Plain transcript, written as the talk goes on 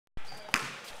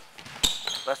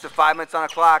Less than 5 minutes on the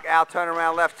clock. Al turned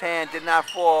around left hand, did not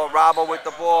fall. Robbo with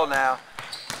the ball now.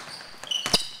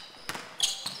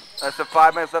 Less than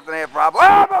 5 minutes left in the half.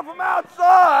 Robbo from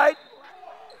outside.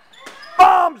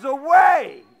 Bombs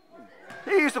away.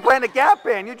 He used to play in the gap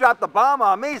band. You dropped the bomb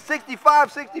on me.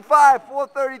 65-65,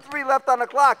 4:33 left on the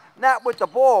clock. Nat with the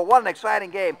ball. What an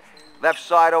exciting game. Left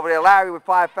side over there. Larry with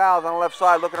 5 fouls on the left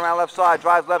side, looking around left side,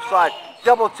 drives left side.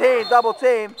 Double team, double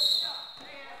team.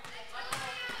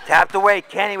 Tapped away.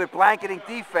 Kenny with blanketing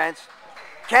defense.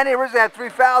 Kenny originally had 3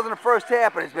 fouls in the first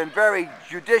half, but has been very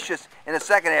judicious in the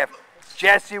second half.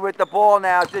 Jesse with the ball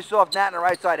now. Dishes off Nat on the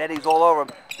right side. Eddie's all over him.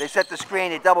 They set the screen.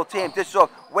 They double team. Dishes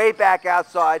off way back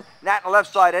outside. Nat on the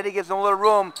left side. Eddie gives him a little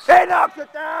room. He knocks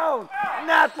it down.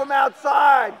 Nat from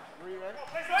outside.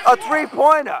 A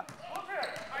 3-pointer.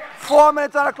 4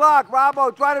 minutes on the clock.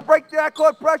 Robbo trying to break that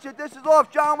court pressure. Dishes off.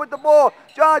 John with the ball.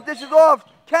 John dishes off.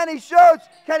 Kenny shoots.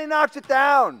 Kenny knocks it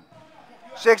down.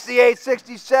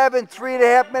 68-67.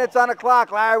 3.5 minutes on the clock.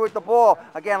 Larry with the ball.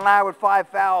 Again, Larry with 5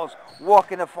 fouls.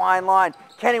 Walking the fine line.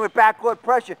 Kenny with backcourt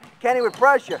pressure. Kenny with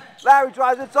pressure. Larry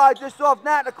drives inside. Dishes off.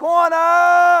 Nat in the corner.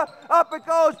 Up it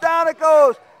goes. Down it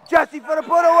goes. Jesse for the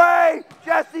put away.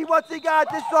 Jesse, what's he got?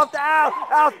 Dishes off to Al.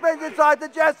 Al spins inside to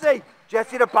Jesse.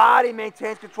 Jesse the body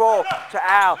maintains control to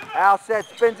Al. Al sets,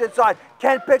 spins inside.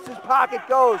 Ken picks his pocket,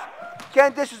 goes.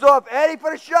 Ken dishes off. Eddie for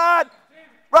the shot.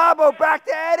 Robbo back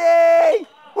to Eddie.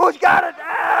 Who's got it?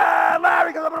 Ah,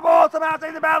 Larry goes up with the ball. Somehow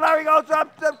takes the ball. Larry goes up,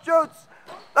 shoots.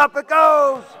 Up it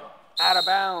goes. Out of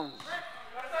bounds.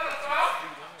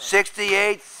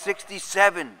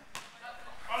 68-67.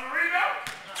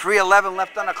 3:11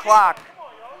 left on the clock.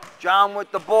 John with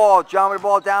the ball. John with the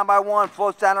ball down by 1.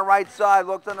 Floats down the right side.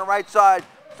 Looks on the right side.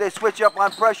 They switch up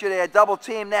on pressure there. Double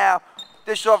team now.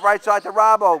 Dish off right side to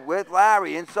Robbo with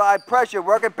Larry. Inside pressure.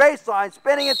 Working baseline.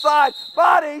 Spinning inside.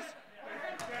 Bodies.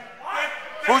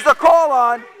 Who's the call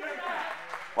on?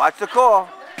 Watch the call.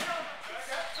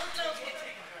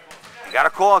 You got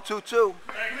a call on 2-2.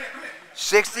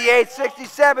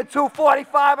 68-67.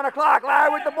 2:45 on the clock. Larry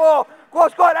with the ball.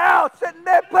 Cross court out. Sitting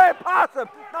there playing possum.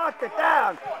 Knocked it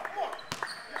down.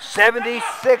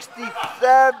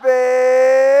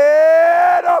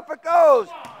 70-67. Up it goes.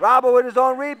 Robbo with his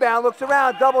own rebound. Looks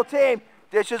around. Double team.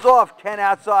 Dishes off. Ken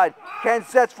outside. Ken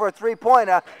sets for a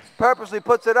 3-pointer. Purposely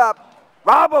puts it up.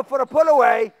 Robbo for the put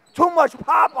away. Too much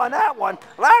pop on that one.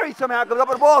 Larry somehow comes up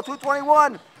with the ball.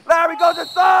 2:21. Larry goes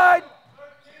inside.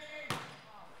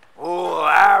 Oh,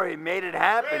 Larry made it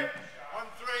happen. 1-3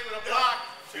 with a block.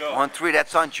 1-3.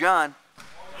 That's on John.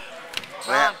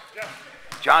 John.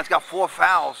 John's got 4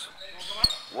 fouls.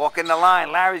 Walking the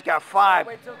line. Larry's got 5.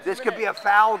 This could be a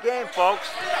foul game, folks.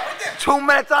 2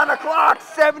 minutes on the clock.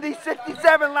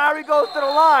 70-67. Larry goes to the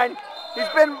line. He's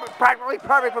been practically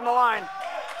perfect from the line.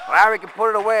 Larry can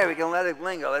put it away. We can let it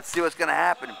linger. Let's see what's going to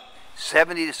happen.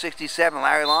 70-67.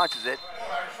 Larry launches it.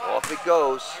 Off it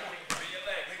goes.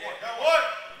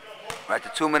 We're at the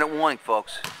 2-minute warning,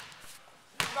 folks.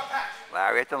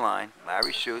 Larry at the line.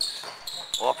 Larry shoots.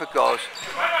 Off it goes.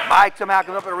 Mike somehow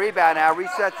comes up with a rebound now.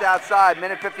 Resets outside.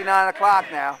 Minute 59 on the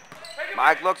clock now.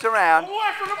 Mike looks around.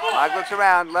 Mike looks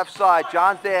around. Left side.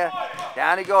 John's there.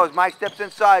 Down he goes. Mike steps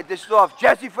inside. Dishes off.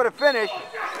 Jesse for the finish.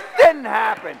 Didn't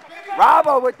happen.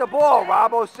 Robbo with the ball.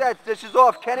 Robbo sets. Dishes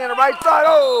off. Kenny on the right side.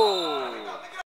 Oh!